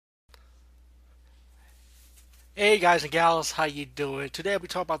Hey guys and gals, how you doing? Today we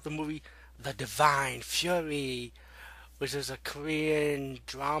talk about the movie The Divine Fury, which is a Korean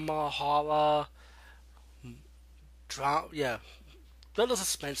drama, horror, yeah, little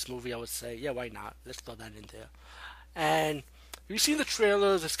suspense movie I would say. Yeah, why not? Let's throw that in there. And if you've seen the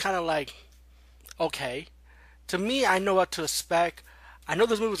trailers, it's kind of like, okay. To me, I know what to expect. I know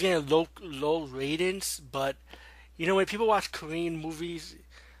this movie was getting low ratings, but when people watch Korean movies,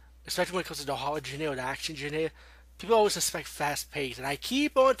 especially when it comes to the horror genre or the action genre, people always expect fast pace. And I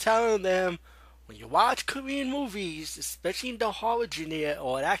keep on telling them, when you watch Korean movies, especially in the horror genre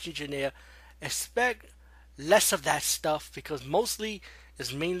or the action genre, expect less of that stuff because mostly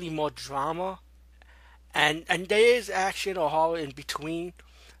it's mainly more drama and there is action or horror in between,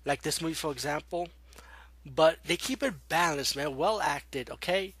 like this movie for example. But they keep it balanced, man. Well acted,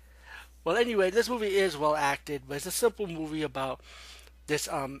 okay? Well, anyway, this movie is well acted, but it's a simple movie about this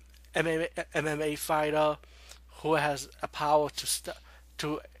MMA fighter who has a power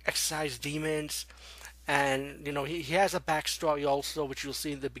to exorcise demons, and he has a backstory also, which you'll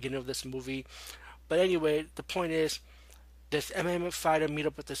see in the beginning of this movie. But anyway, the point is, this MMA fighter meet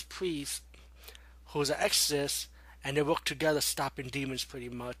up with this priest who's an exorcist, and they work together stopping demons pretty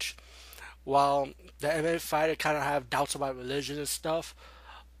much. While the MMA fighter kind of have doubts about religion and stuff,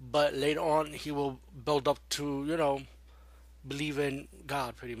 but later on he will build up to believe in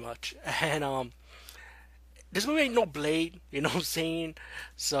God pretty much. And this movie ain't no Blade, you know what I'm saying?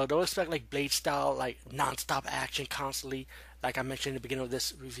 So don't expect like Blade style, like non-stop action constantly, like I mentioned in the beginning of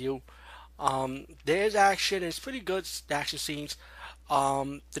this review. There's action, it's pretty good, the action scenes.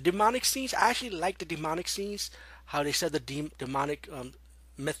 The demonic scenes, I actually like the demonic scenes, how they said the demonic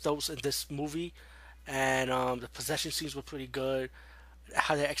mythos in this movie, and the possession scenes were pretty good.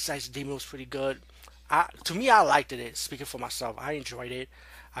 How they exercise the demon was pretty good. To me, I liked it. Speaking for myself, I enjoyed it.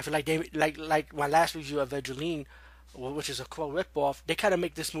 I feel like they like my last review of Evangeline, which is a quote ripoff. They kind of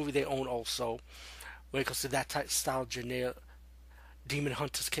make this movie their own also, when it comes to that type style genre. Demon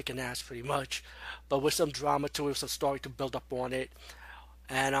hunters kicking ass pretty much, but with some drama to it, with some story to build up on it.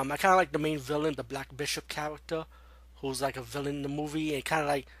 And I kind of like the main villain, the Black Bishop character, who's like a villain in the movie, and kind of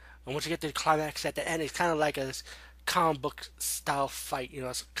like, and once you get to the climax at the end, it's kind of like a comic book style fight.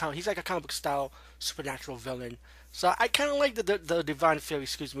 He's like a comic book style supernatural villain. So I kind of like the Divine Fury,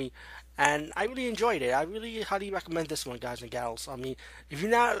 excuse me, and I really enjoyed it. I really highly recommend this one, guys and gals. I mean, if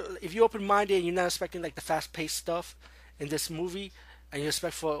you're open minded and you're not expecting like the fast paced stuff in this movie, and you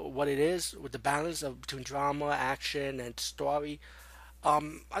expect for what it is with the balance of between drama, action, and story,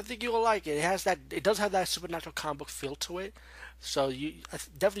 I think you'll like it. It has that. It does have that supernatural comic book feel to it. So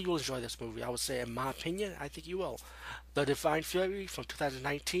definitely will enjoy this movie. I would say, in my opinion, I think you will. The Divine Fury from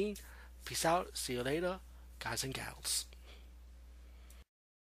 2019. Peace out. See you later, guys and gals.